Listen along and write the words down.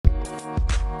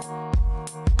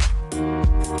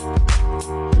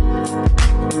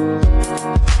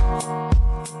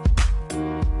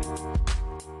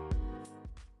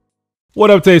What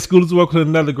up, Tate Schoolers? Welcome to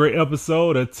another great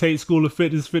episode of Tate School of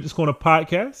Fitness, Fitness Corner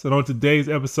podcast. And on today's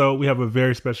episode, we have a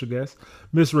very special guest,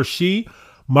 Miss Rashe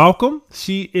Malcolm.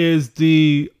 She is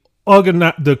the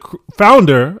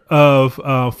founder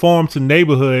of Farm to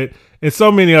Neighborhood and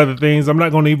so many other things. I'm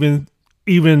not going to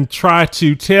even try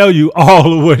to tell you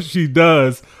all of what she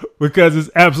does because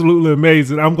it's absolutely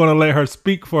amazing. I'm going to let her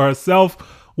speak for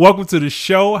herself. Welcome to the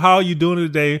show. How are you doing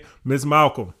today, Miss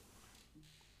Malcolm?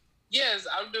 Yes,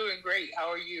 I'm doing great. How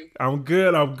are you? I'm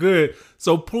good.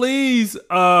 So please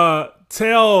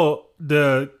tell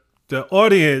the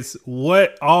audience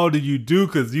what all do you do,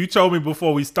 because you told me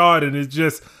before we started and it's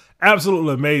just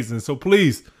absolutely amazing. So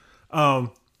please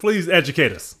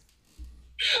educate us.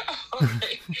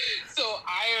 Okay. So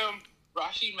I am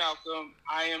Rashe Malcolm.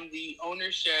 I am the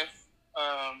owner chef.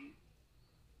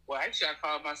 Well, actually, I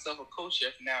call myself a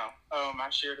co-chef now. I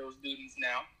share those duties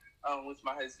now with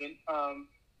my husband.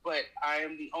 But I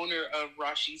am the owner of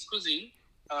Rashe's Cuisine.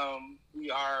 We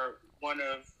are one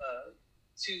of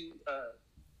two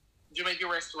Jamaican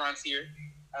restaurants here.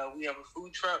 We have a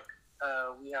food truck.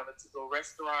 We have a to-go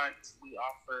restaurant. We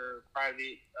offer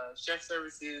private chef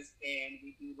services, and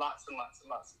we do lots and lots and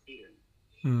lots of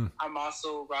catering. I'm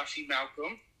also Rashe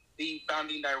Malcolm, the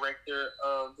founding director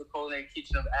of the Culinary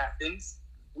Kitchen of Athens.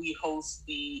 We host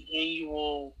the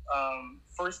annual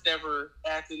first ever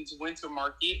Athens Winter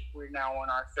Market. We're now on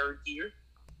our third year.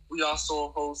 We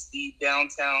also host the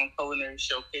Downtown Culinary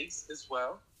Showcase as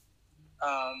well.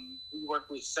 We work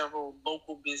with several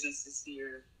local businesses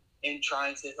here in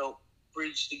trying to help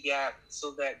bridge the gap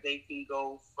so that they can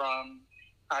go from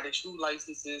cottage food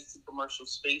licenses to commercial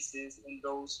spaces and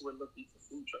those who are looking for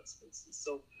food truck spaces.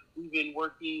 So we've been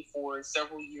working for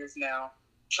several years now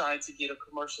trying to get a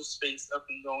commercial space up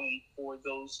and going for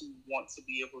those who want to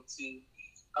be able to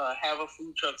have a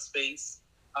food truck space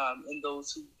and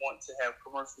those who want to have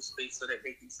commercial space so that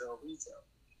they can sell retail.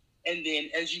 And then,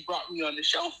 as you brought me on the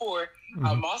show for,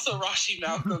 I'm also Rashe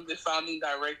Malcolm, the founding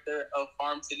director of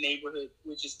Farm to Neighborhood,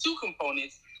 which is two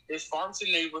components. There's Farm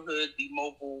to Neighborhood, the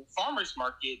mobile farmers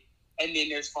market, and then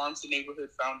there's Farm to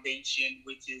Neighborhood Foundation,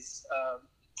 which is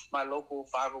my local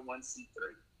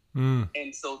 501c3.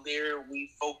 And so there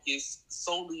we focus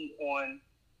solely on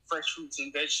fresh fruits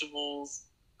and vegetables,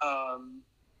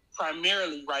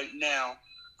 primarily right now.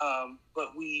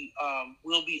 But we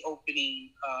will be opening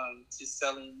to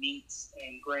selling meats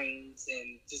and grains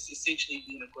and just essentially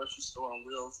being a grocery store on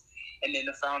wheels. And then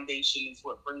the foundation is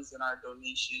what brings in our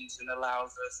donations and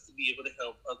allows us to be able to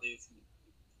help others.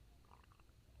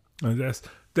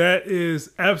 That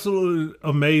is absolutely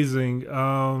amazing.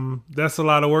 That's a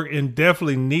lot of work and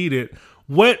definitely needed.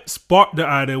 What sparked the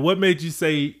idea? What made you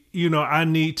say, I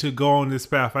need to go on this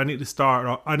path? I need to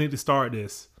start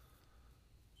this.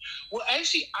 Well,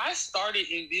 actually, I started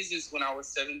in business when I was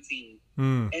 17.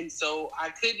 And so I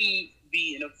couldn't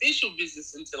be an official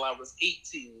business until I was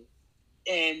 18.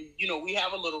 And, we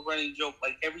have a little running joke,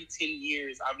 like every 10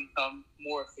 years I become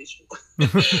more official.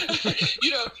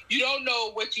 You don't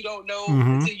know what you don't know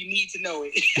until you need to know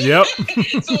it. Yep.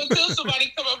 So until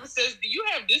somebody come up and says, do you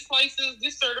have this license,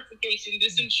 this certification,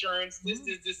 this insurance, this,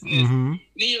 and this, then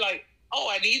you're like, oh,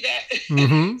 I need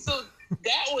that. So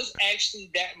that was actually,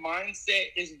 that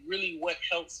mindset is really what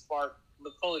helped spark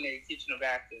the Culinary Kitchen of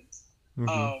Athens.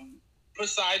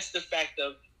 Besides the fact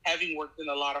of having worked in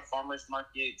a lot of farmers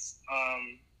markets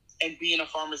and being a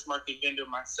farmers market vendor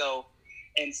myself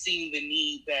and seeing the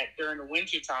need that during the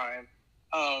winter time,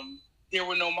 there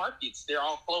were no markets. They're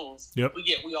all closed. Yep. But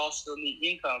yet we all still need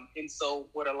income. And so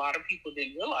what a lot of people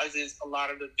didn't realize is a lot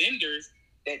of the vendors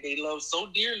that they love so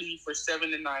dearly for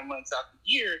 7 to 9 months out the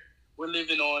year were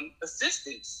living on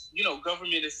assistance,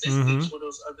 government assistance for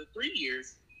those other 3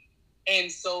 years.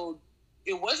 And so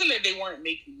it wasn't that they weren't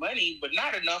making money, but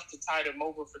not enough to tide them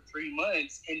over for 3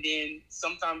 months. And then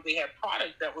sometimes they had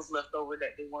product that was left over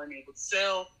that they weren't able to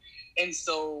sell. And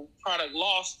so product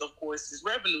lost, of course, is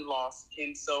revenue lost.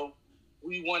 And so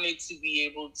we wanted to be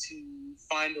able to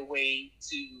find a way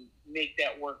to make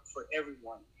that work for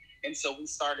everyone. And so we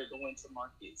started the winter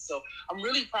market. So I'm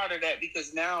really proud of that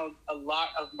because now a lot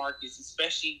of markets,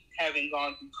 especially having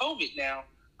gone through COVID now,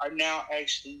 are now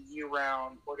actually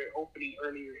year-round or they're opening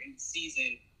earlier in the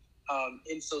season.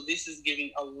 And so this is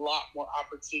giving a lot more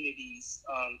opportunities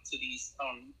to these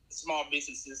small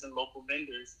businesses and local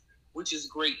vendors, which is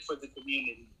great for the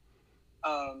community.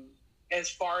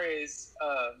 As far as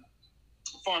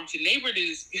Farm to Neighborhood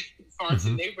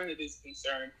is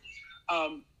concerned,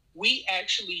 we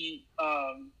actually,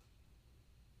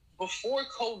 before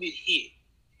COVID hit,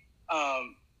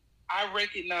 I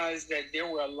recognized that there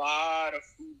were a lot of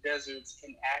food deserts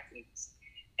in Athens.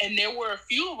 And there were a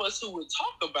few of us who would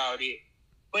talk about it,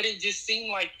 but it just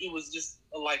seemed like it was just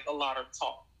like a lot of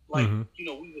talk. Like,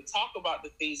 Mm-hmm. we would talk about the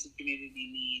things the community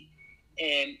need,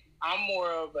 and I'm more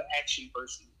of an action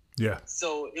person. Yeah.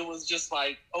 So it was just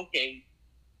like, okay,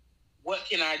 what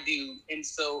can I do? And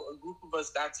so a group of us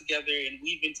got together, and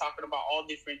we've been talking about all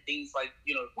different things. Like,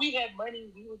 if we had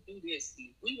money, we would do this.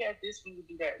 If we had this, we would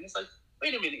do that. And it's like,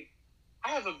 wait a minute, I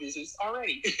have a business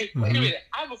already. Wait a minute,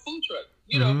 I have a food truck.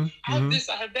 Mm-hmm. I have this,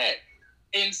 I have that.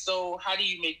 And so how do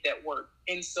you make that work?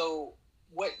 And so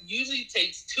what usually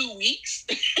takes 2 weeks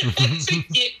to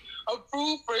get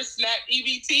approved for SNAP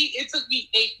EBT, it took me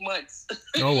 8 months.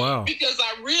 Oh, wow. Because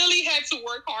I really had to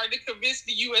work hard to convince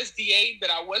the USDA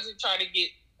that I wasn't trying to get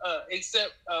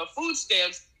accept food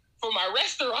stamps for my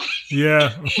restaurant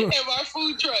Yeah. and my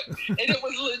food truck. And it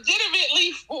was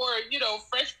legitimately for,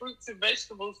 fresh fruits and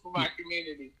vegetables for my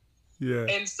community. Yeah.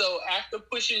 And so after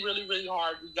pushing really, really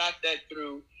hard, we got that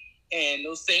through. And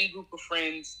those same group of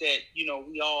friends that,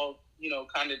 we all,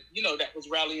 kind of, that was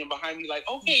rallying behind me like,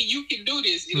 okay, you can do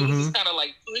this. And it was just kind of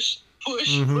like push, push.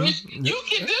 You can do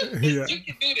this. Yeah. You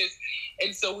can do this.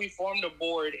 And so we formed a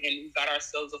board, and we got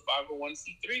ourselves a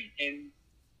 501c3, and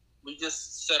we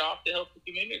just set off to help the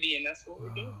community, and that's what we're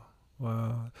doing.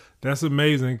 Wow. That's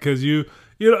amazing, because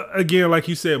again, like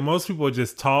you said, most people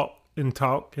just talk and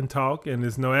talk and talk, and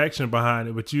there's no action behind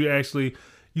it. But you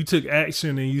took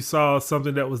action, and you saw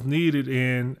something that was needed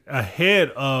in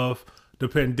ahead of the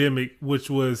pandemic,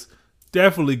 which was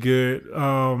definitely good,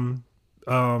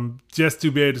 just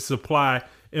to be able to supply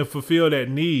and fulfill that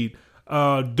need.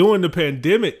 During the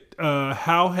pandemic,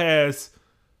 how has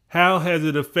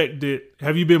it affected?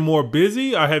 Have you been more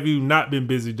busy, or have you not been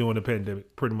busy during the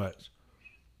pandemic? Pretty much.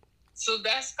 So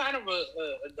that's kind of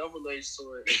a double-edged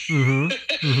sword.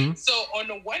 Mm-hmm. So on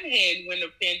the one hand, when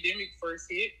the pandemic first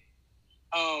hit,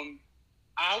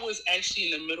 I was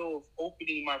actually in the middle of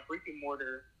opening my brick and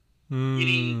mortar,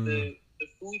 getting the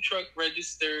food truck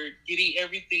registered, getting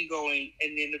everything going,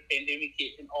 and then the pandemic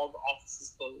hit and all the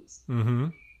offices closed. Mm-hmm.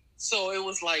 So it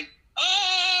was like,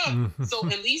 So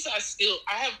at least I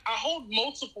hold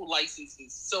multiple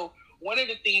licenses. So one of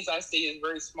the things I say is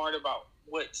very smart about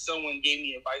what someone gave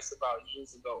me advice about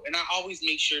years ago, and I always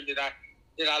make sure that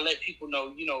I let people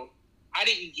know, I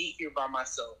didn't get here by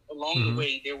myself. Along the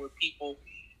way, there were people.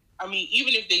 I mean,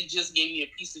 even if they just gave me a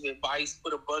piece of advice,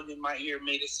 put a bug in my ear,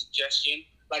 made a suggestion,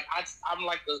 like I'm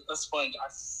like a sponge. I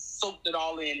soaked it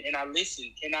all in, and I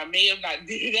listened. And I may have not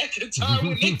did it at the time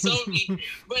when they told me,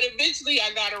 but eventually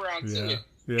I got around to it.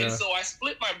 Yeah. And so I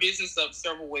split my business up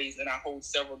several ways, and I hold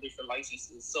several different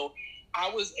licenses. So I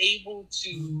was able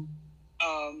to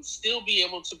still be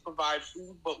able to provide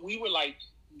food, but we were like,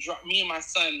 me and my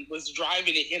son was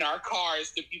driving it in our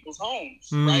cars to people's homes,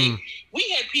 right? We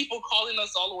had people calling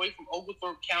us all the way from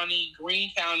Oglethorpe County,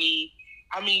 Greene County.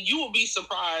 I mean, you will be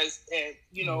surprised at,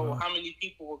 how many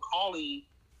people were calling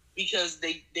because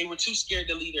they were too scared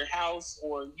to leave their house,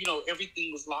 or,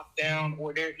 everything was locked down,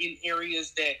 or they're in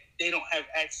areas that they don't have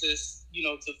access,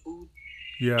 to food.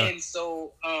 Yeah. And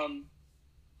so,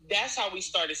 that's how we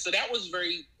started. So that was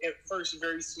at first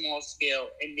very small scale.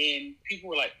 And then people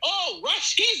were like, oh,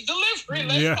 Rashe's delivering,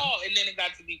 let's call. And then it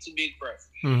got to be too big for us.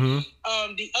 Mm-hmm.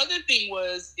 The other thing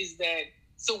is that,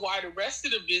 so while the rest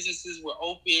of the businesses were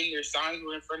open, their signs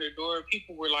were in front of the door,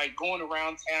 people were like going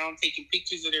around town, taking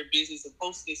pictures of their business and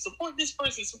posting, support this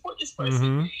person, support this person.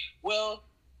 Mm-hmm. Well,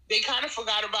 they kind of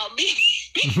forgot about me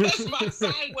because my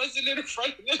sign wasn't in the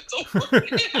front of the door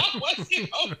and I wasn't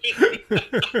open.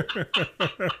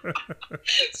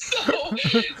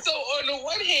 So on the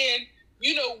one hand,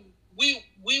 we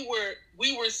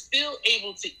were still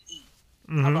able to eat.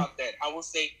 Mm-hmm. How about that? I will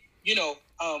say, we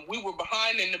were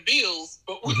behind in the bills,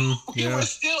 but we were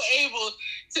still able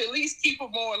to at least keep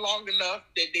them on long enough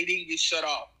that they didn't get shut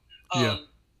off.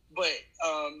 But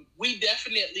we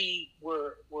definitely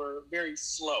were very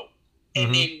slow.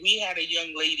 And then we had a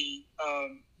young lady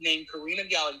named Karina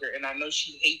Gallagher, and I know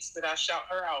she hates that I shout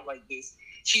her out like this.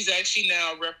 She's actually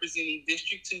now representing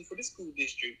District 2 for the school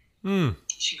district.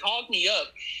 She called me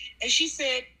up, and she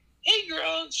said, hey,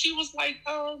 girl, she was like,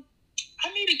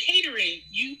 I need a catering.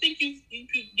 You think you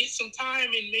could get some time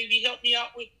and maybe help me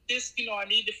out with this? I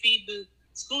need to feed the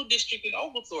school district in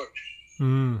Oglethorpe.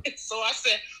 And so I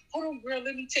said, hold on, girl,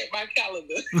 let me check my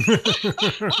calendar.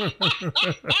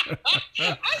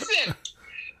 I said,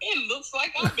 it looks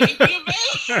like I may be available.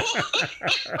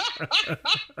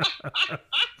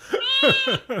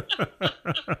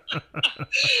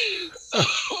 So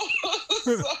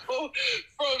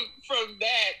from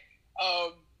that,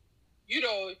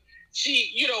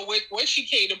 she, when she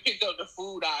came to pick up the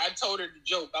food, I told her the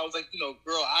joke. I was like,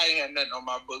 girl, I ain't had nothing on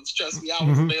my books. Trust me, I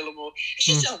was available.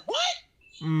 She said, what?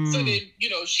 So Mm.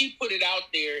 then, she put it out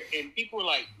there, and people were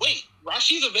like, "Wait,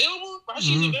 Rashe's available?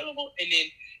 Rashe's Mm. available?" And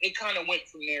then it kind of went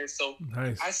from there. So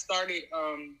Nice. I started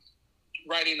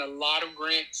writing a lot of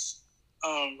grants,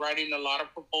 writing a lot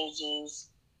of proposals,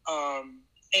 and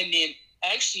then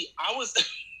actually I was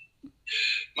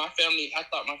I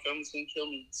thought my family was going to kill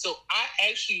me. So I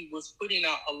actually was putting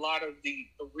out a lot of the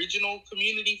original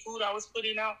community food I was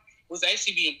putting out was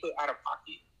actually being put out of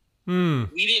pocket.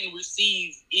 Mm. We didn't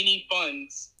receive any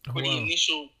funds for the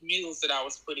initial meals that I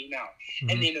was putting out.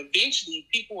 And then eventually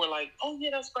people were like, "Oh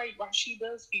yeah, that's right. Rashe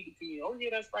does feed the community. Oh yeah,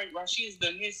 that's right. Rashe has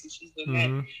done this and she's done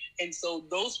that." And so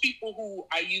those people who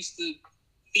I used to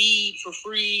feed for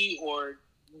free or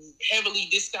heavily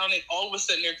discounted, all of a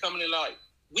sudden they're coming in like,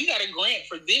 "We got a grant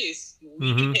for this.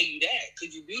 We can pay you that.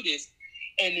 Could you do this?"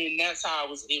 And then that's how I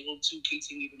was able to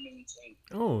continue to maintain.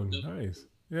 Oh, nice.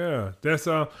 Yeah, that's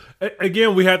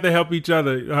again, we have to help each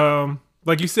other.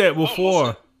 Like you said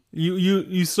before,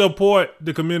 you support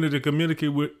the community.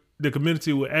 The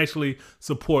community will actually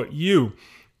support you.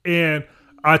 And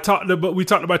we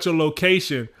talked about your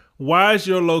location. Why is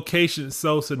your location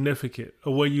so significant,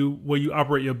 or where you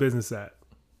operate your business at?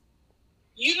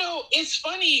 It's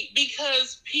funny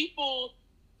because people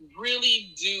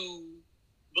really do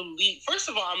believe. First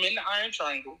of all, I'm in the Iron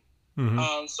Triangle,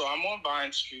 so I'm on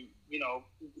Vine Street.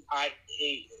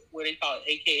 What they call it,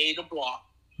 AKA the block.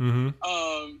 And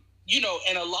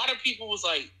a lot of people was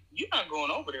like, "You're not going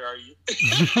over there, are you?"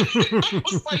 I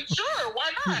was like, "Sure,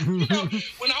 why not?"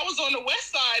 When I was on the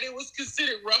west side, it was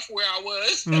considered rough where I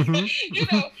was.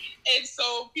 And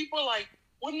so people are like,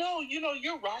 "Well, no,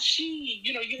 you're Rashe.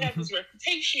 You have this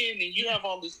reputation and you have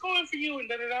all this going for you and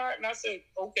da da da." And I said,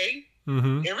 "Okay,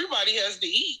 everybody has to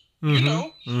eat,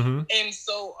 And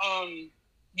so,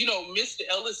 Mr.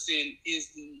 Ellison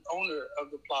is the owner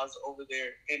of the plaza over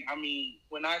there. And I mean,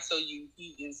 when I tell you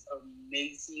he is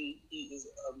amazing, he is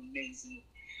amazing.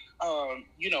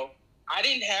 I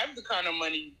didn't have the kind of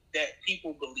money that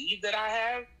people believe that I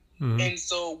have. And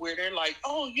so where they're like,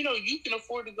 "Oh, you can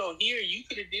afford to go here. You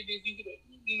could have did this. You could have."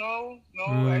 No,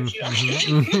 actually, I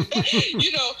couldn't.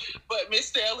 But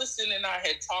Mr. Ellison and I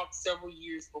had talked several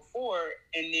years before,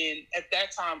 and then at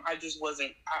that time, I just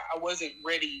wasn't. I wasn't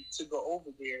ready to go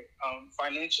over there.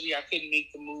 Financially, I couldn't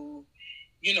make the move.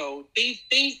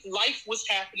 Things. Life was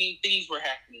happening. Things were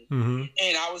happening,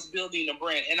 and I was building a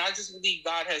brand. And I just believe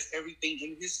God has everything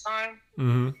in His time.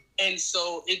 And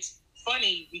so it's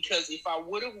funny because if I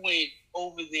would have went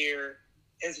over there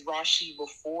as Rashe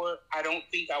before, I don't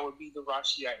think I would be the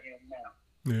Rashe I am now.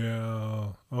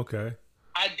 Yeah. Okay.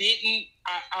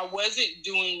 I wasn't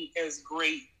doing as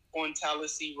great on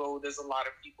Tallahassee Road as a lot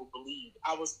of people believe.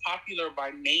 I was popular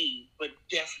by name, but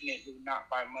definitely not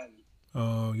by money.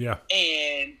 Oh, yeah.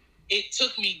 And it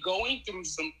took me going through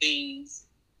some things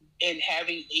and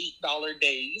having $8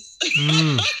 days.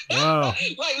 Wow.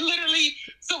 Like literally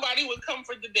somebody would come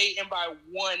for the day and buy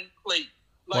one plate.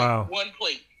 One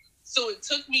plate. So it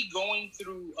took me going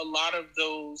through a lot of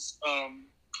those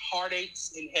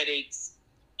heartaches and headaches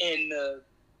and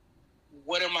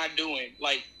what am I doing?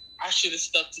 Like, I should have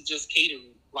stuck to just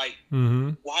catering. Like,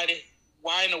 why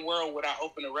in the world would I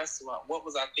open a restaurant? What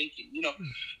was I thinking?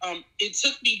 It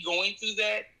took me going through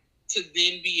that to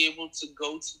then be able to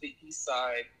go to the east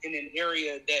side in an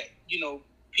area that,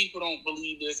 people don't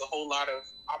believe there's a whole lot of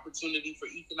opportunity for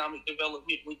economic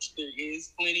development, which there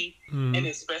is plenty. And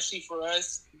especially for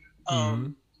us,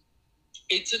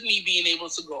 it took me being able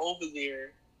to go over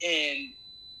there, and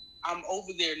I'm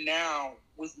over there now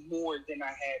with more than I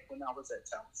had when I was at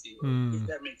Tallahassee, if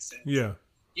that makes sense. Yeah.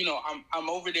 I'm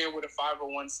over there with a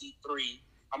 501c3.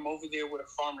 I'm over there with a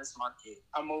farmer's market.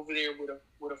 I'm over there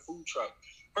with a food truck.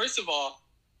 First of all,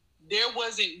 there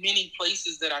wasn't many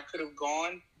places that I could have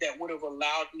gone that would have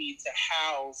allowed me to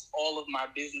house all of my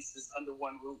businesses under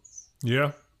one roof.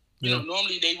 Yeah.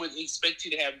 Normally they would expect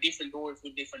you to have different doors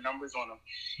with different numbers on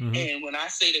them. And when I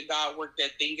say that God worked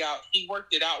that thing out, He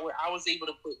worked it out where I was able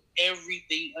to put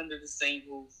everything under the same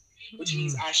roof, which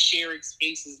means I share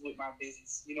expenses with my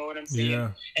business. You know what I'm saying?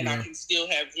 Yeah. And I can still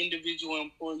have individual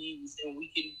employees, and we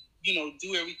can,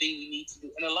 do everything we need to do.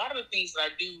 And a lot of the things that I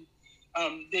do,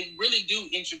 they really do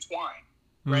intertwine,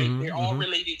 right? They're all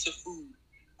related to food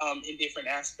in different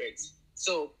aspects.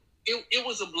 So it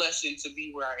was a blessing to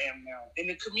be where I am now. And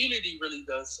the community really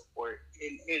does support,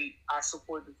 and I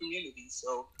support the community.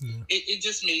 So it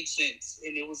just made sense,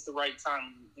 and it was the right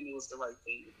time, and it was the right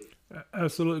thing to do.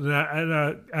 Absolutely.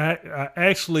 I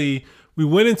actually, we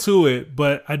went into it,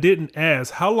 but I didn't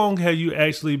ask, how long have you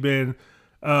actually been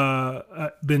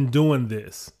doing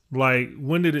this? Like,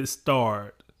 when did it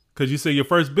start? Because you say your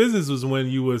first business was when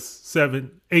you was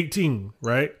 18,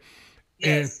 right?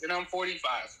 And Yes, and I'm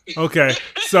 45. okay,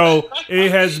 so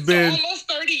it has So been almost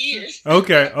 30 years.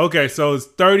 okay. So it's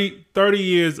 30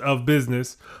 years of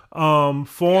business, formed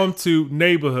Yes. to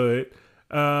neighborhood,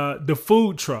 the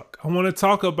food truck. I want to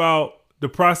talk about the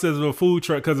process of a food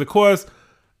truck because, of course,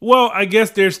 well, I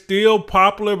guess they're still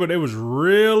popular, but it was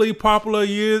really popular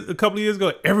a couple of years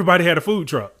ago. Everybody had a food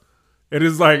truck. It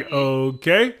is like, Mm-hmm.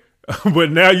 okay.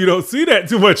 But now you don't see that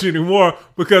too much anymore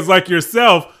because, like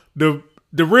yourself, the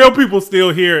real people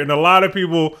still here, and a lot of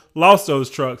people lost those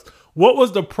trucks. What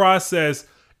was the process,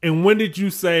 and when did you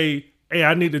say, "Hey,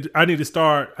 I need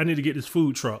to get this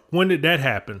food truck"? When did that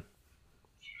happen?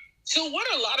 So what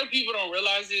a lot of people don't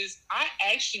realize is I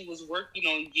actually was working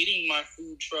on getting my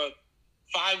food truck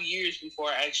 5 years before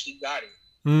I actually got it.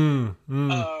 Mm,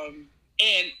 mm,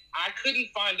 And I couldn't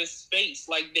find a space.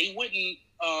 Like they wouldn't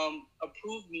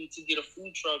approve me to get a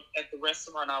food truck at the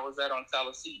restaurant I was at on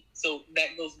Tallahassee. So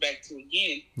that goes back to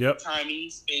again yep, timing,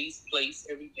 space, place,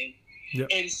 everything. yep,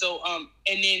 And so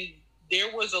and then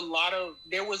there was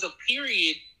a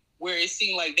period where it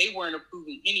seemed like they weren't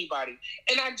approving anybody.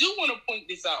 And I do want to point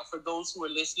this out for those who are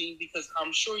listening, because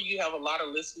I'm sure you have a lot of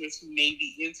listeners who may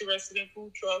be interested in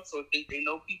food trucks or think they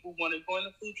know people want to go into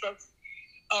food trucks.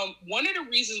 One of the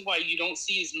reasons why you don't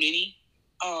see as many,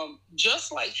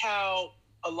 just like how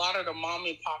a lot of the mom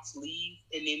and pops leave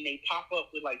and then they pop up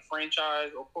with like franchise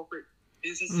or corporate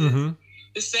businesses, mm-hmm,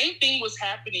 the same thing was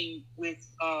happening with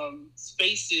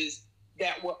spaces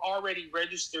that were already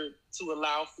registered to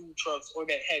allow food trucks or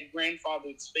that had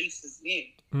grandfathered spaces in.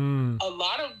 mm, A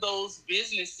lot of those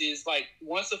businesses, like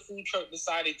once a food truck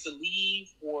decided to leave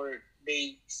or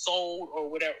they sold or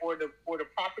whatever, or the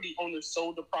property owner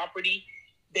sold the property,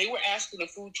 they were asking the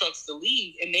food trucks to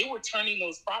leave and they were turning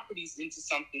those properties into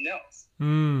something else.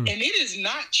 mm, And it is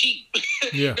not cheap.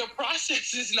 yeah, The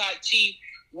process is not cheap.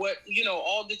 What,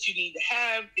 all that you need to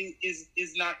have is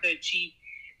not that cheap.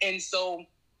 And so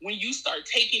when you start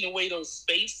taking away those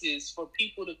spaces for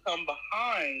people to come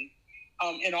behind,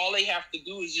 and all they have to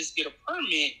do is just get a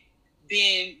permit,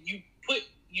 then you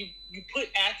put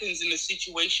Athens in a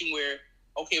situation where,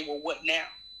 okay, well, what now?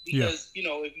 yeah, Because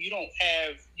if you don't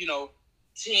have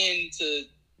 $10,000 to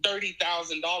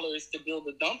 $30,000 to build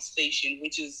a dump station,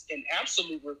 which is an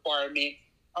absolute requirement,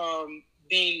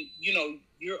 then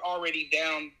you're already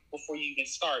down before you even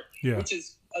start. yeah. Which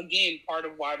is again part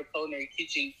of why the culinary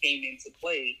kitchen came into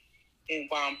play, and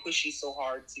why I'm pushing so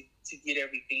hard to get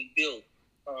everything built.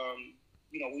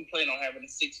 We plan on having a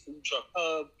 6 food truck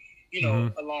hub,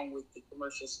 Mm-hmm. along with the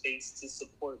commercial space to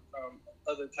support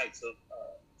other types of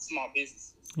small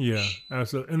businesses. Yeah,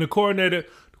 absolutely. And the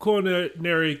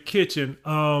culinary kitchen,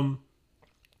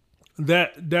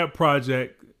 that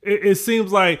project, it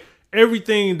seems like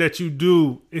everything that you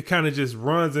do, it kind of just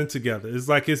runs in together. It's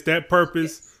like it's that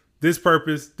purpose, Yes. this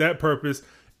purpose, that purpose,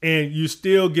 and you're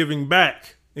still giving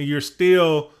back, and you're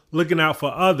still looking out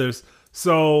for others.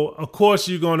 So of course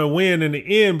you're going to win in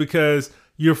the end because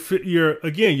you're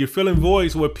filling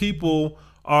voids where people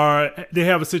they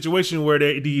have a situation where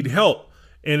they need help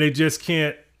and they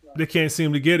can't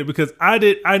seem to get it. Because I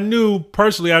knew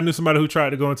somebody who tried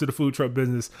to go into the food truck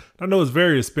business. I know it's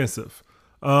very expensive,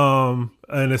 and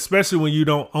especially when you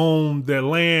don't own the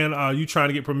land, you trying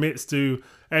to get permits to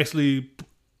actually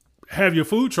have your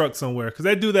food truck somewhere, because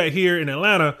they do that here in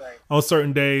Atlanta Right. on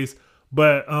certain days.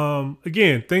 But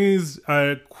again, things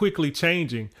are quickly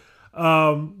changing.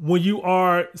 When you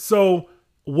are so,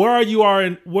 where are you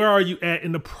at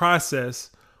in the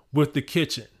process with the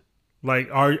kitchen? Like,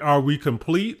 are we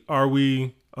complete? Are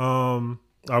we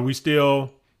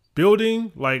still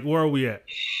building? Like, where are we at?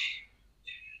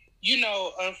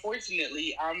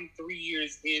 Unfortunately, I'm 3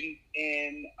 years in,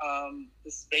 and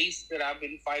the space that I've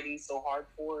been fighting so hard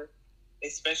for,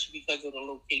 especially because of the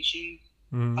location,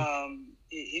 Mm-hmm.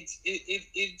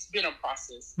 it's been a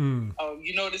process. Mm-hmm.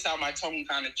 You notice how my tone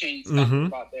kind of changed talking Mm-hmm.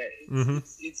 about that. Mm-hmm.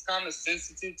 It's kind of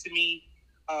sensitive to me,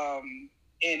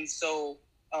 and so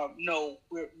no,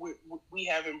 we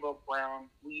haven't broke ground.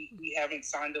 We haven't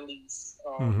signed a lease.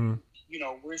 Mm-hmm.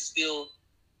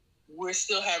 We're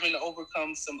still having to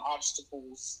overcome some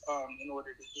obstacles in order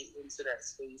to get into that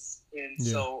space. And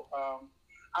Yeah. so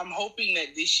I'm hoping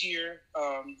that this year,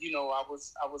 I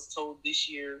was told this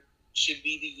year should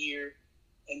be the year.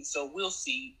 And so we'll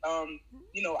see.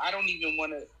 I don't even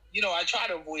want to, I try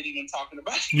to avoid even talking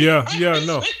about it. Yeah,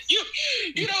 no.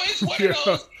 It's one of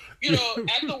those,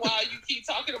 after a while you keep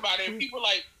talking about it and people are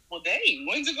like, well, dang,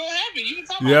 when's it going to happen? You've been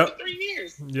talking about it for 3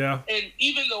 years. Yeah. And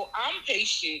even though I'm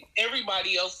patient,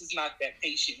 everybody else is not that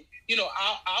patient.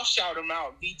 I'll shout them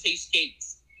out. V Taste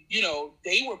Cakes.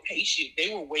 they were patient.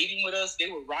 They were waiting with us. They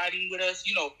were riding with us.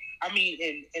 I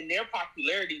mean, and their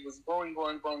popularity was growing,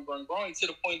 growing, growing, growing, growing to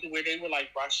the point where they were like,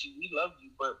 Rashe, we love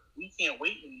you, but we can't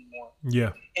wait anymore.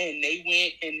 Yeah. And they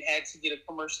went and had to get a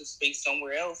commercial space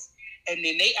somewhere else. And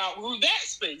then they outgrew that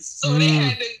space. So they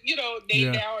had to, they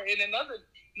now are in another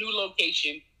new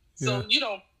location. So,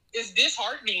 it's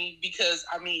disheartening because,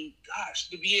 I mean, gosh,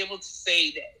 to be able to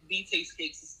say that V-Taste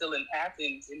Cakes is still in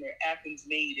Athens and they're Athens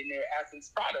made and they're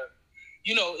Athens product,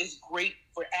 is great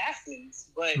for Athens.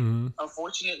 But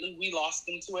unfortunately, we lost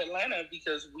them to Atlanta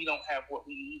because we don't have what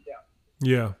we need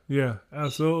down. Yeah,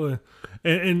 absolutely.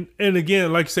 And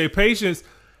again, like you say, patience.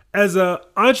 As an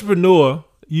entrepreneur,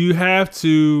 you have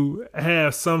to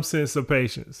have some sense of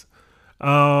patience,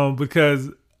 because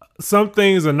some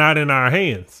things are not in our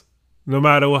hands. No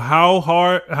matter how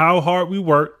hard we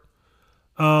work,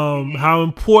 how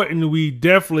important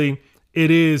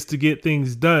it is to get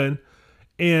things done,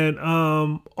 and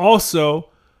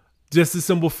also just the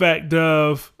simple fact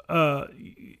of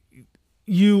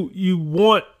you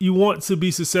want to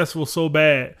be successful so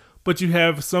bad, but you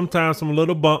have sometimes some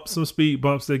little bumps, some speed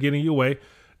bumps that get in your way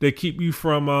that keep you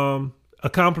from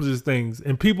accomplishing things.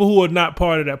 And people who are not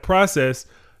part of that process,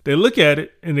 they look at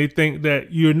it and they think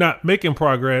that you're not making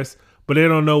progress, but they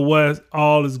don't know what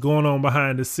all is going on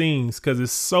behind the scenes, because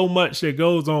there's so much that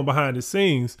goes on behind the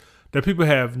scenes that people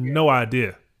have no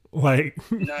idea. Like,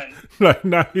 none. Like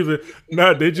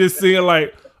they just seeing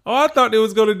like, oh, I thought they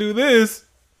was going to do this.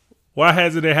 Why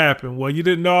hasn't it happened? Well, you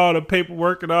didn't know all the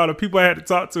paperwork and all the people I had to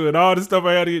talk to and all the stuff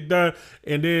I had to get done.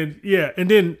 And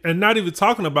then, and not even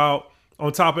talking about,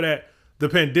 on top of that, the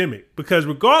pandemic. Because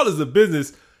regardless of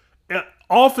business,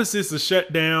 offices are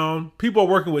shut down. People are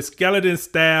working with skeleton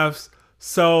staffs.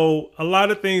 So a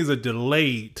lot of things are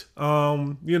delayed.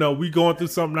 We going through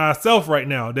something ourselves right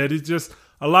now that is just,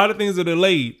 a lot of things are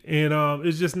delayed. And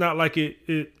it's just not like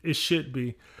it should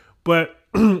be. But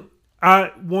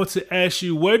I want to ask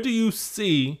you, where do you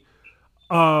see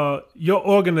your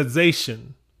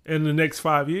organization in the next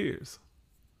 5 years?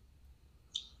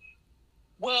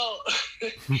 Well,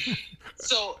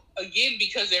 so again,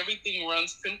 because everything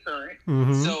runs concurrent.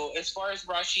 So as far as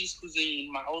Rashe's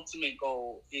Cuisine, my ultimate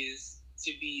goal is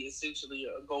to be essentially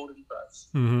a golden press.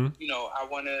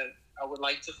 I would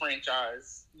like to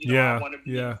franchise. I want to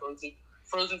be in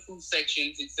frozen food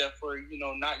sections, except for,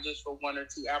 not just for one or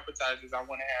two appetizers. I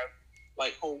want to have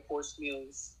like whole course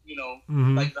meals,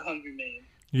 like the Hungry Man.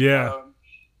 Yeah.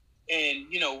 And,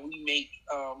 we make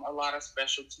a lot of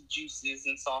specialty juices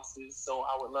and sauces. So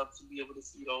I would love to be able to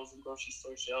see those in grocery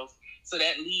store shelves. So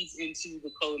that leads into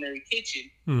the culinary kitchen.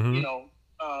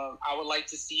 I would like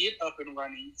to see it up and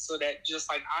running so that just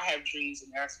like I have dreams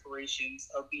and aspirations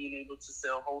of being able to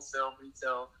sell wholesale,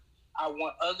 retail, I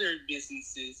want other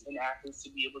businesses in Athens to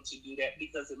be able to do that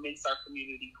because it makes our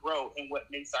community grow. And what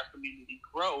makes our community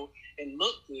grow and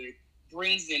look good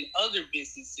brings in other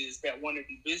businesses that want to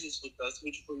do business with us,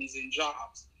 which brings in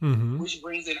jobs, which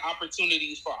brings in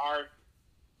opportunities for our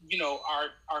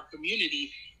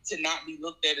community to not be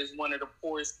looked at as one of the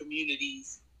poorest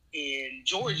communities in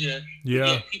Georgia.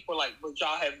 Yet people are like, but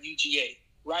y'all have UGA,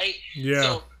 right? Yeah.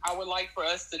 So I would like for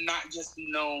us to not just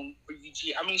be known for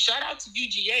UGA. I mean, shout out to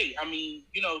UGA. I mean,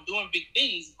 doing big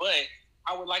things, but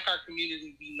I would like our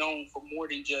community to be known for more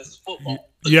than just football.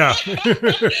 Yeah.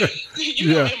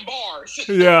 And bars.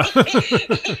 Yeah. And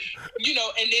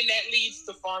then that leads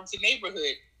to farm to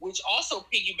neighborhood, which also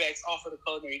piggybacks off of the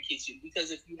culinary kitchen.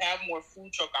 Because if you have more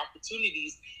food truck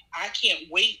opportunities, I can't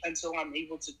wait until I'm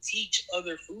able to teach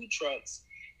other food trucks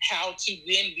how to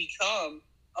then become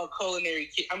a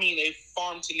a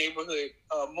farm to neighborhood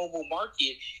mobile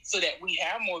market, so that we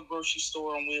have more grocery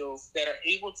store on wheels that are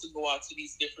able to go out to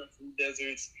these different food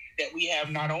deserts that we have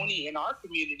not only in our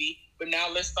community, but now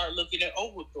let's start looking at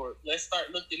Oglethorpe. Let's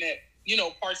start looking at,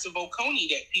 parts of Oconee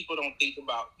that people don't think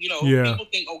about. People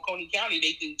think Oconee County,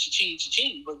 they think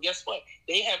cha-ching, but guess what?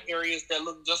 They have areas that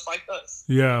look just like us.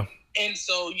 Yeah. And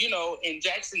so, in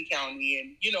Jackson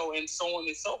County and so on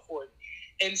and so forth.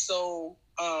 And so,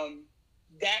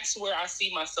 that's where I see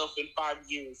myself in 5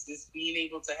 years, is being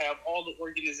able to have all the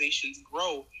organizations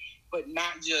grow, but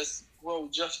not just grow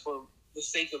just for the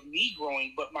sake of me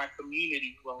growing, but my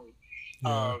community growing.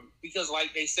 Yeah. Because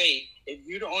like they say, if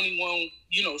you're the only one,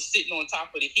 sitting on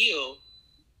top of the hill,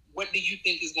 what do you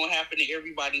think is going to happen to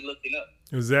everybody looking up?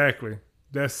 Exactly.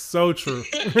 That's so true.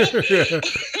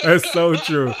 That's so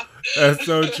true. That's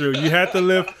so true. You have to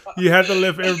lift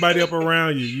everybody up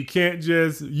around you. You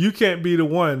can't be the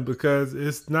one, because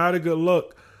it's not a good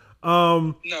look.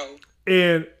 No.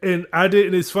 And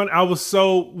it's funny. I was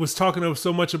talking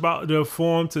so much about the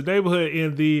farm to neighborhood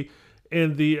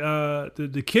in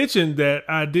the kitchen that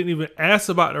I didn't even ask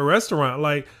about the restaurant.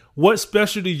 Like, what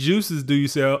specialty juices do you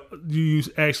sell? Do you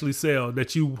actually sell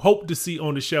that you hope to see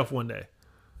on the shelf one day?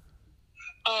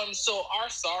 So our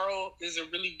sorrel is a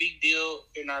really big deal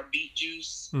in our beet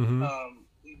juice. Mm-hmm.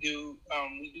 We do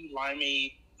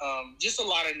limeade, just a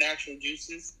lot of natural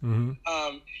juices. Mm-hmm.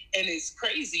 And it's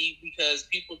crazy because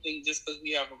people think just because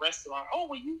we have a restaurant, oh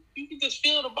well, you can just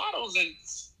fill the bottles and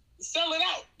sell it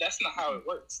out. That's not how it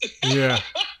works. Yeah.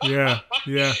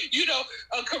 You know,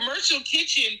 a commercial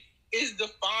kitchen is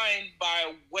defined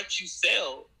by what you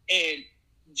sell, and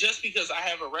just because I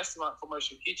have a restaurant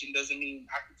commercial kitchen doesn't mean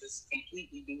I can just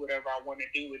completely do whatever I want to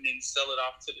do and then sell it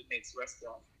off to the next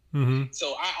restaurant. Mm-hmm.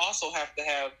 So I also have to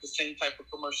have the same type of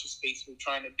commercial space we're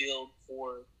trying to build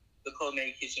for the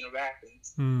Culinary Kitchen of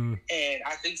Athens. Mm. And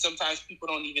I think sometimes people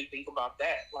don't even think about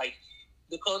that. Like,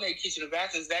 the Culinary Kitchen of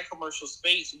Athens, that commercial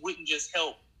space wouldn't just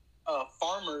help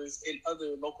farmers and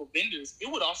other local vendors. It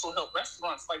would also help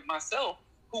restaurants like myself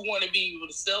who want to be able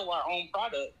to sell our own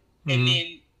product. Mm-hmm. And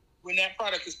then when that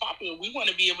product is popular, we want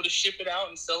to be able to ship it out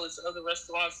and sell it to other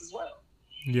restaurants as well.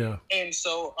 Yeah. And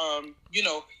so, you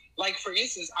know, like for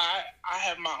instance, I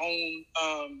have my own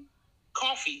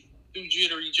coffee through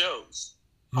Jittery Joe's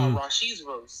called Rashe's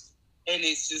Roast. And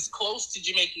it's as close to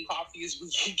Jamaican coffee as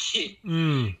we can get.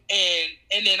 Mm.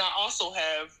 And then I also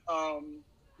have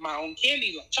my own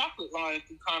chocolate line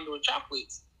through Condor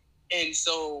Chocolates. And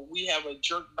so we have a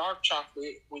jerk dark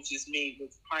chocolate, which is made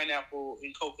with pineapple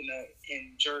and coconut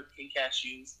and jerk and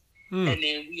cashews. Mm. And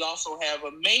then we also have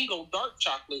a mango dark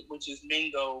chocolate, which is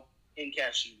mango and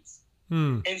cashews.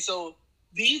 Mm. And so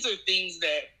these are things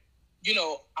that, you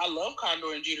know, I love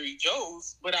Condor and Jittery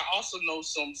Joe's, but I also know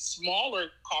some smaller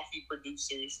coffee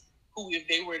producers who, if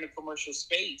they were in a commercial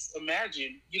space,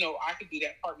 imagine, you know, I could do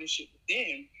that partnership with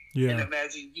them. Yeah. And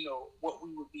imagine, you know, what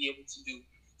we would be able to do.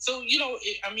 So, you know,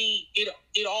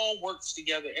 it all works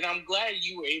together. And I'm glad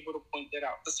you were able to point that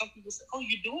out. Because some people say, oh,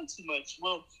 you're doing too much.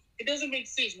 Well, it doesn't make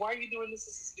sense. Why are you doing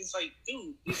this? It's like,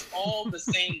 dude, it's all the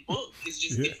same book. It's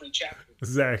just different chapters.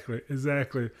 Exactly.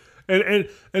 And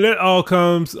that all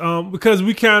comes because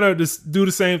we kind of just do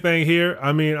the same thing here.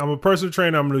 I mean, I'm a personal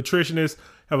trainer. I'm a nutritionist.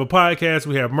 Have a podcast.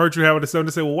 We have merch. We have something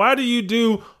to say. Well, why do you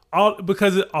do all?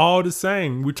 Because it's all the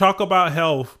same. We talk about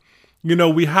health. You know,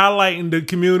 we highlighting the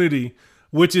community,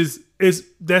 which is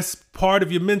that's part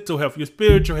of your mental health, your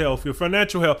spiritual health, your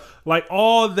financial health, like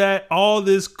all that. All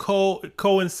this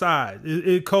coincides.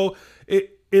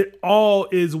 It all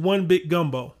is one big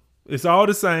gumbo. It's all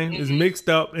the same. It's mixed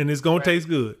up, and it's gonna taste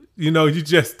good. You know,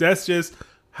 that's just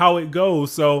how it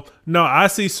goes. So no, I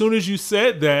see. As soon as you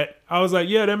said that, I was like,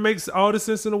 yeah, that makes all the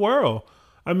sense in the world.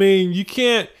 I mean, you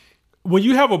can't, when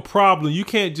you have a problem, you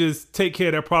can't just take care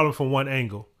of that problem from one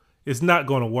angle. It's not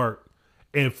going to work.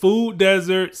 And food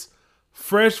deserts,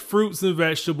 fresh fruits and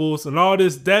vegetables, and all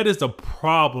this, that is a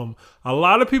problem. A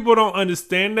lot of people don't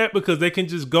understand that because they can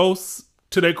just go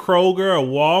to their Kroger or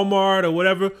Walmart or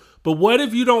whatever. But what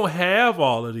if you don't have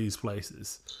all of these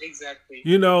places? Exactly.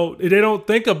 You know, they don't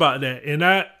think about that. And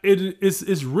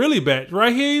it's really bad.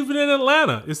 Right here, even in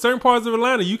Atlanta, in certain parts of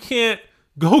Atlanta, you can't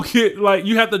go get, like,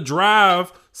 you have to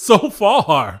drive so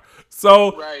far.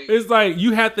 So It's like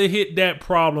you have to hit that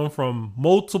problem from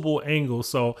multiple angles.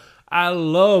 So I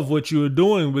love what you're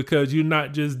doing because you're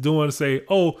not just doing, say,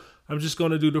 oh, I'm just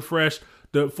going to do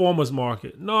the farmer's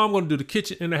market. No, I'm going to do the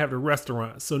kitchen and I have the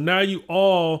restaurant. So now you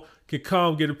all can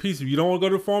come get a piece. If you don't want to go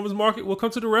to the farmer's market, well,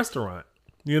 come to the restaurant.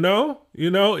 You know,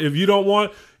 if you don't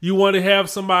want, you want to have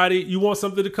somebody, you want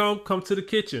something to come to the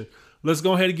kitchen. Let's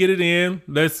go ahead and get it in.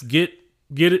 Let's get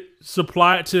it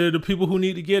supplied to the people who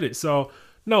need to get it. So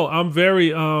no, I'm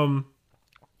very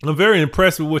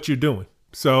impressed with what you're doing.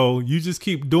 So you just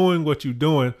keep doing what you're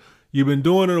doing. You've been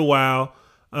doing it a while.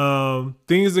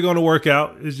 Things are going to work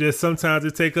out. It's just sometimes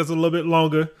it takes us a little bit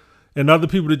longer and other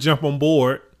people to jump on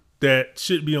board that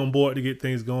should be on board to get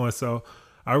things going. So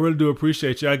I really do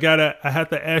appreciate you. I have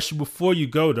to ask you before you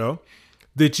go though,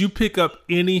 did you pick up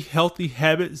any healthy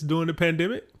habits during the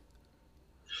pandemic?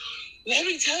 Let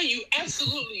me tell you,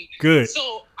 absolutely. Good.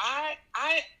 So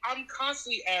I'm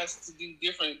constantly asked to do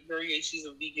different variations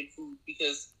of vegan food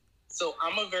because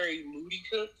I'm a very moody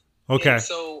cook. Okay. And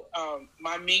so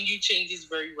my menu changes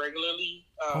very regularly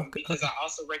because I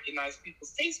also recognize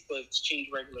people's taste buds change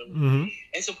regularly. Mm-hmm.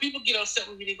 And so people get upset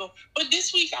with me. They go, but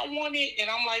this week I want it. And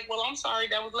I'm like, well, I'm sorry,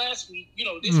 that was last week. You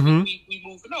know, this week we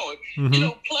moving on. Mm-hmm. You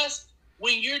know, plus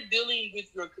when you're dealing with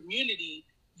your community,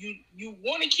 you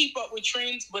want to keep up with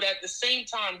trends, but at the same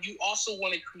time, you also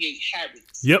want to create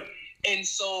habits. Yep. And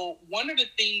so one of the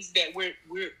things that we're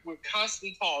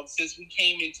constantly called since we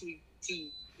came into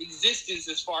existence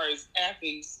as far as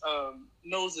Athens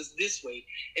knows us this way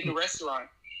in the restaurant.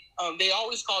 They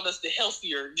always called us the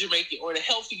healthier Jamaican or the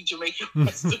healthy Jamaican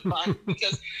restaurant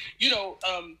because,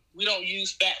 we don't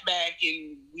use fatback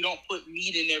and we don't put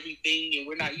meat in everything and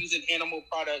we're not using animal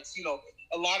products.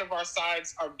 A lot of our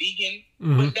sides are vegan,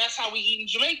 but that's how we eat in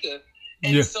Jamaica.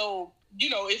 And so,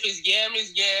 if it's yam,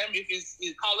 it's yam. If it's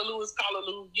callaloo, it's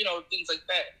callaloo, things like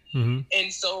that.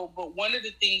 And so, but one of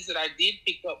the things that I did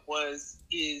pick up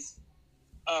is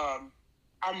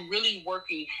I'm really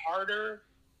working harder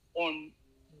on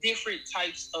different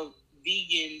types of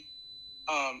vegan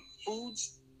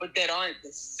foods, but that aren't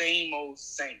the same old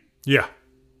same. Yeah.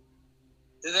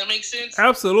 Does that make sense?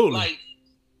 Absolutely. Like,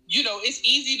 it's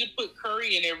easy to put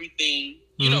curry in everything,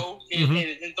 and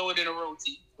throw it in a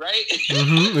roti, right?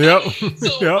 Yep.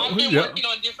 So I've been working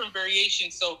on different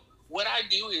variations. So what I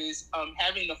do is,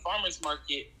 having the farmer's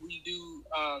market, we do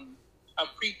a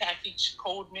prepackaged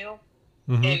cold meal.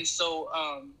 And so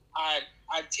I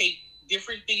take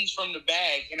different things from the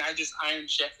bag and I just Iron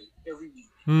Chef it every week.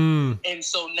 And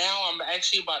so now I'm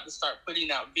actually about to start putting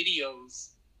out videos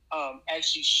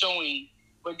actually showing,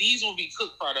 but these will be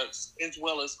cooked products as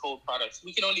well as cold products.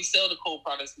 We can only sell the cold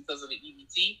products because of the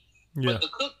EBT, but the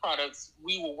cooked products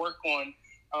we will work on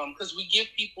because we give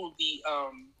people the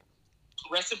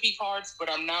recipe cards, but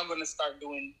I'm now going to start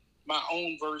doing my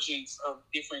own versions of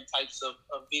different types of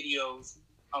videos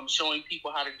showing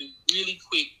people how to do really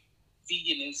quick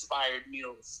vegan-inspired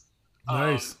meals.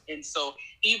 Nice. And so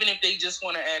even if they just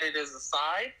want to add it as a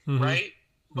side, right?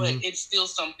 But it's still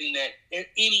something that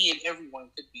any and everyone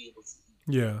could be able to eat.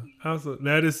 Yeah,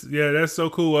 absolutely. That's so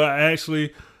cool.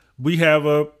 We have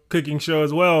a cooking show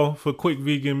as well for quick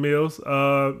vegan meals.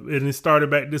 And it started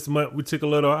back this month. We took a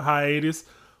little hiatus,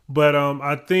 but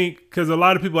I think because a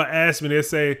lot of people ask me, they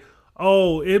say,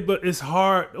 "Oh, but it's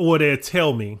hard," or they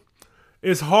tell me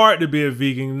it's hard to be a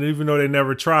vegan, even though they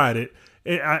never tried it.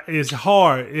 It's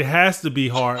hard. It has to be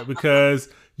hard because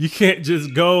you can't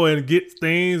just go and get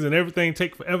things and everything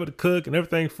take forever to cook and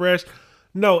everything fresh.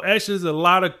 No, actually, there's a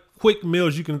lot of quick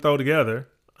meals you can throw together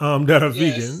that are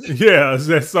vegan. Yeah.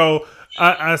 So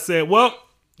I said, well,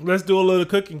 let's do a little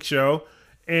cooking show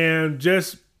and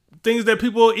just things that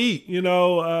people eat,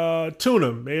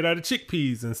 tuna made out of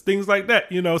chickpeas and things like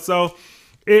that, So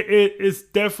it's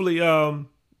definitely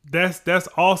that's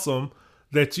awesome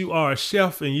that you are a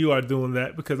chef and you are doing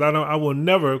that, because I will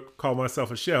never call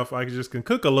myself a chef. I just can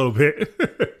cook a little bit,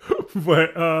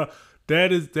 but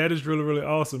that is really, really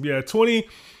awesome. Yeah.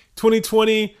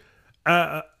 2020,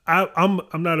 I'm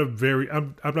not a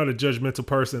judgmental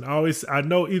person. I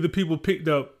know either people picked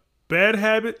up bad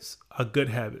habits or good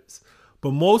habits,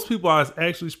 but most people I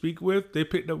actually speak with, they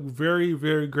picked up very,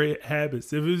 very great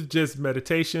habits. If it's just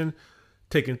meditation,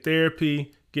 taking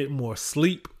therapy, getting more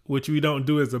sleep, which we don't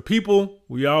do as a people.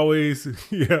 We always,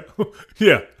 exactly.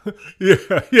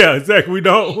 We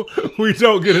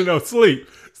don't get enough sleep.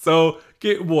 So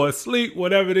get more sleep,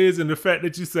 whatever it is. And the fact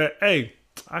that you said, hey,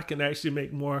 I can actually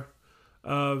make more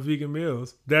vegan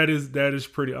meals. That is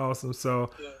pretty awesome.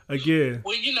 So again.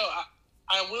 Well,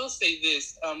 I will say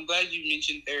this. I'm glad you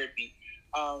mentioned therapy.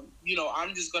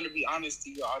 I'm just going to be honest to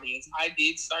your audience. I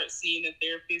did start seeing a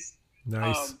therapist.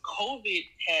 Nice. COVID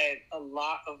had a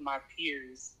lot of my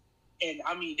peers, and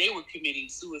they were committing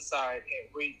suicide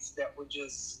at rates that were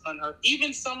just unheard.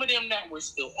 Even some of them that were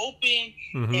still open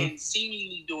and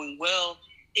seemingly doing well,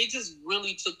 it just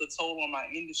really took a toll on my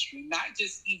industry. Not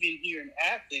just even here in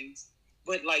Athens,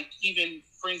 but like even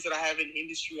friends that I have in the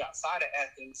industry outside of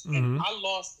Athens. And I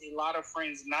lost a lot of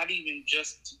friends, not even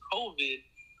just to COVID,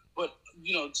 but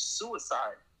to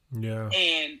suicide. Yeah.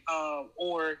 And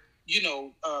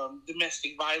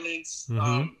domestic violence.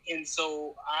 And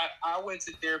so I went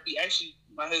to therapy. Actually,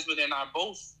 my husband and I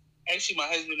both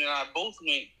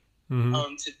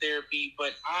went to therapy,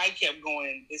 but I kept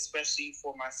going, especially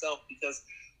for myself, because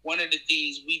one of the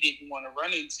things we didn't want to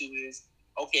run into is,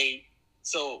 okay,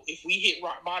 so if we hit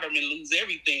rock bottom and lose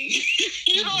everything,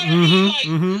 you know what I mean? Like,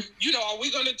 are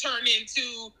we going to turn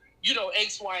into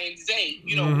X, Y, and Z.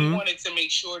 We wanted to make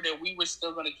sure that we were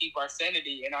still going to keep our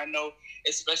sanity. And I know,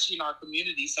 especially in our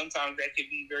community, sometimes that can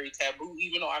be very taboo,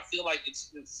 even though I feel like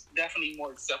it's definitely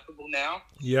more acceptable now.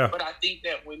 Yeah. But I think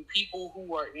that when people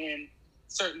who are in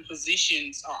certain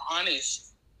positions are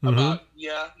honest about,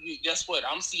 guess what?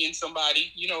 I'm seeing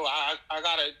somebody, I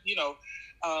gotta,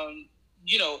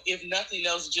 if nothing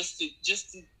else, just to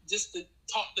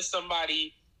talk to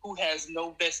somebody who has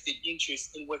no vested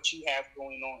interest in what you have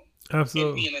going on.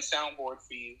 Absolutely. And being a soundboard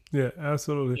for you. Yeah,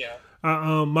 absolutely. Yeah.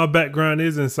 My background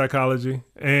is in psychology.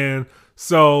 And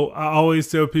so I always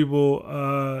tell people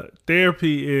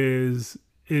therapy is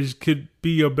it could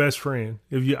be your best friend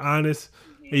if you're honest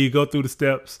and you go through the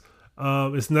steps.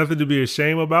 It's nothing to be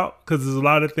ashamed about because there's a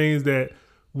lot of things that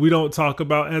we don't talk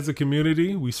about as a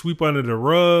community. We sweep under the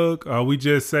rug. We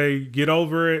just say, get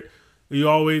over it.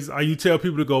 You tell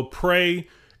people to go pray.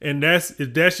 And if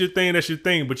that's your thing, that's your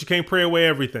thing. But you can't pray away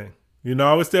everything. I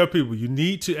always tell people you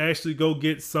need to actually go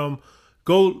get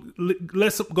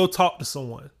let's go talk to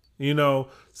someone,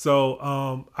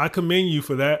 So I commend you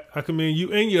for that. I commend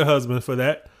you and your husband for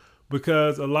that,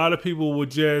 because a lot of people will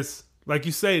just, like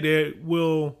you say, they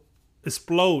will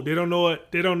explode. They don't know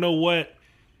what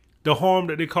the harm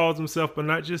that they cause themselves, but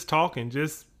not just talking,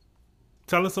 just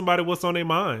telling somebody what's on their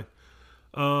mind.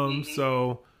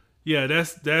 So yeah,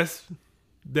 that's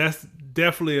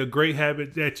definitely a great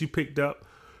habit that you picked up.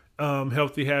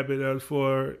 Healthy habit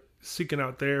for seeking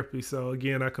out therapy. So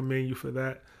again, I commend you for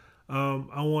that.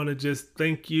 I want to just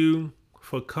thank you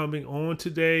for coming on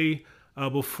today.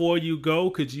 Before you go,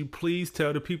 could you please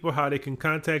tell the people how they can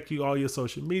contact you, all your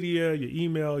social media, your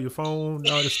email, your phone,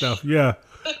 all this stuff? Yeah.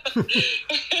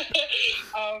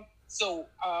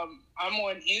 I'm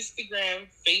on Instagram,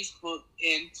 Facebook,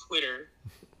 and Twitter.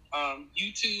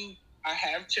 YouTube, I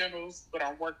have channels, but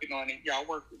I'm working on it. Y'all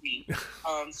work with me.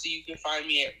 So you can find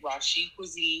me at Rashe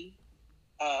Cuisine,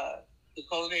 the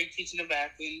Culinary Kitchen of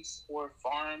Athens, or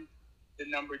Farm, the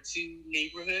number 2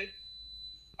 neighborhood.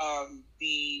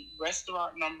 The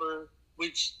restaurant number,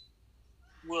 which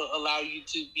will allow you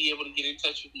to be able to get in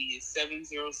touch with me, is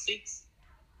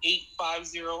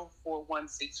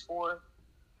 706-850-4164.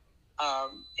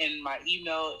 And my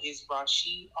email is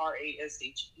Rashe,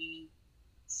 RASHE,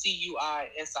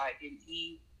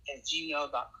 CUISINE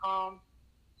 @gmail.com,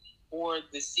 or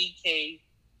the CK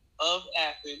of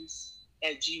Athens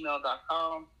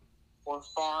 @gmail.com, or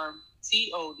farm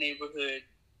TO neighborhood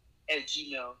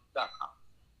 @gmail.com.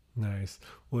 Nice.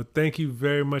 Well, thank you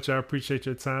very much. I appreciate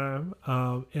your time.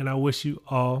 And I wish you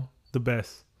all the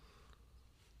best.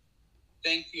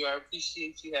 Thank you. I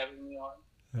appreciate you having me on.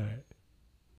 All right.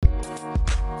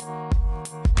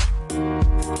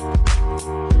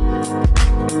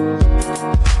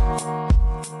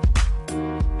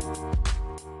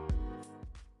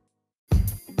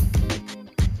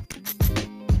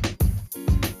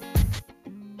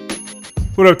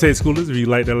 What up, Tate Schoolers? If you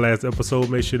liked that last episode,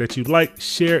 make sure that you like,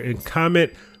 share, and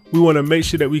comment. We want to make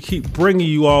sure that we keep bringing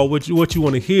you all what you want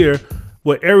to hear,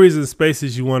 what areas and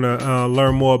spaces you want to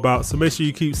learn more about. So make sure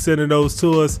you keep sending those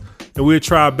to us, and we'll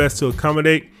try our best to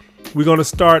accommodate. We're going to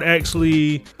start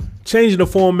actually changing the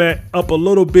format up a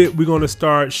little bit. We're going to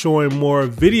start showing more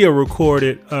video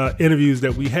recorded interviews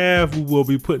that we have. We will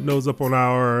be putting those up on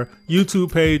our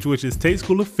YouTube page, which is Tate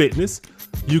School of Fitness.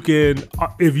 You can,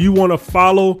 if you want to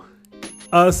follow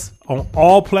us on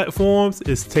all platforms,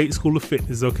 it's Tate School of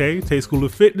Fitness, okay? Tate School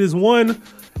of Fitness 1,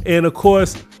 and of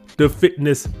course, the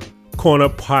Fitness Corner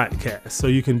podcast. So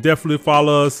you can definitely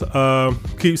follow us,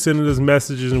 keep sending us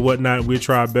messages and whatnot. We'll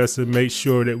try our best to make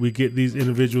sure that we get these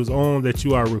individuals on that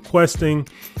you are requesting.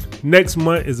 Next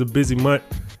month is a busy month,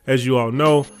 as you all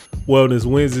know. Wellness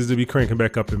Wednesdays will be cranking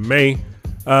back up in May.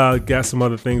 Got some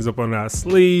other things up on our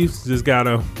sleeves. Just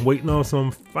gotta waiting on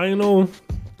some final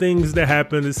things that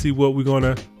happen to see what we're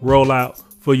gonna roll out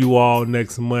for you all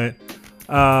next month.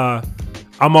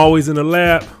 I'm always in the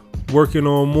lab working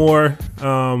on more,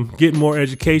 getting more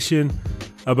education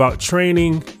about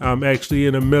training. I'm actually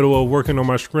in the middle of working on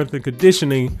my strength and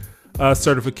conditioning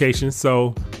certification,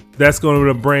 so that's going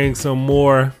to bring some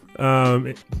more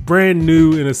brand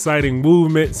new and exciting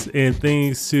movements and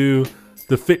things to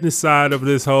the fitness side of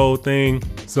this whole thing.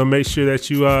 So make sure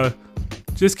that you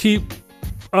just keep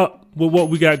up with what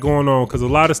we got going on, because a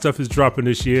lot of stuff is dropping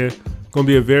this year. Going to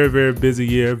be a very, very busy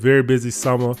year, very busy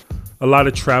summer, a lot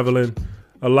of traveling,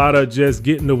 a lot of just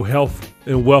getting the health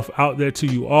and wealth out there to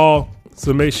you all.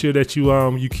 So make sure that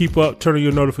you keep up, turn on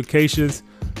your notifications.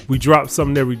 We drop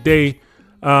something every day.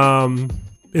 In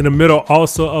the middle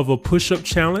also of a push-up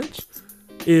challenge.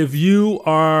 If you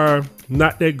are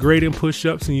not that great in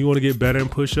push-ups and you want to get better in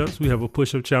push-ups, we have a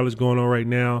push-up challenge going on right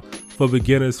now for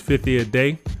beginners, 50 a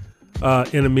day.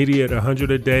 Intermediate 100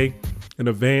 a day, and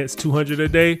advanced 200 a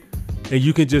day, and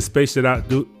you can just space it out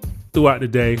throughout the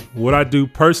day. What I do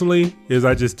personally is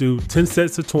I just do 10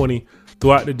 sets of 20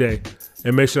 throughout the day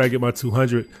and make sure I get my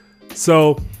 200.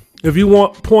 So if you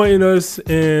want pointers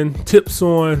and tips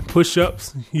on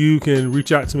push-ups, you can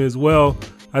reach out to me as well.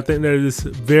 I think that is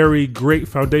very great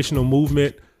foundational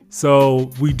movement. So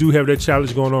we do have that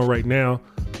challenge going on right now.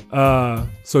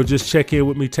 So just check in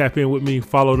with me, tap in with me,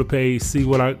 follow the page, see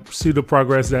the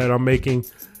progress that I'm making.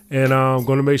 And I'm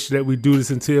going to make sure that we do this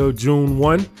until June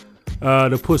 1,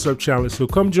 the push-up challenge. So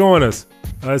come join us.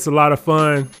 It's a lot of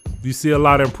fun. You see a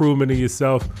lot of improvement in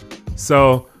yourself.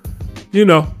 So, you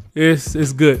know,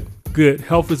 it's good. Good.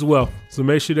 Health is wealth. So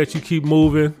make sure that you keep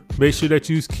moving. Make sure that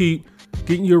you keep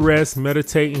getting your rest,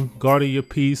 meditating, guarding your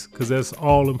peace, because that's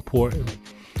all important.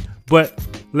 But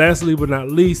lastly but not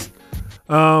least,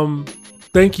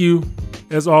 thank you.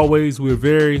 As always, we're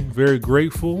very, very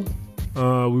grateful. We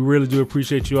really do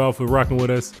appreciate you all for rocking with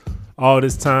us all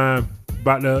this time.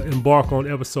 About to embark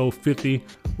on episode 50,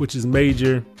 which is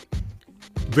major,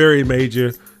 very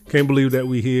major. Can't believe that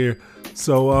we're here.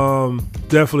 So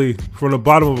definitely from the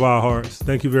bottom of our hearts,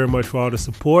 thank you very much for all the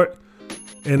support.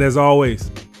 And as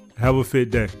always, have a fit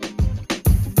day.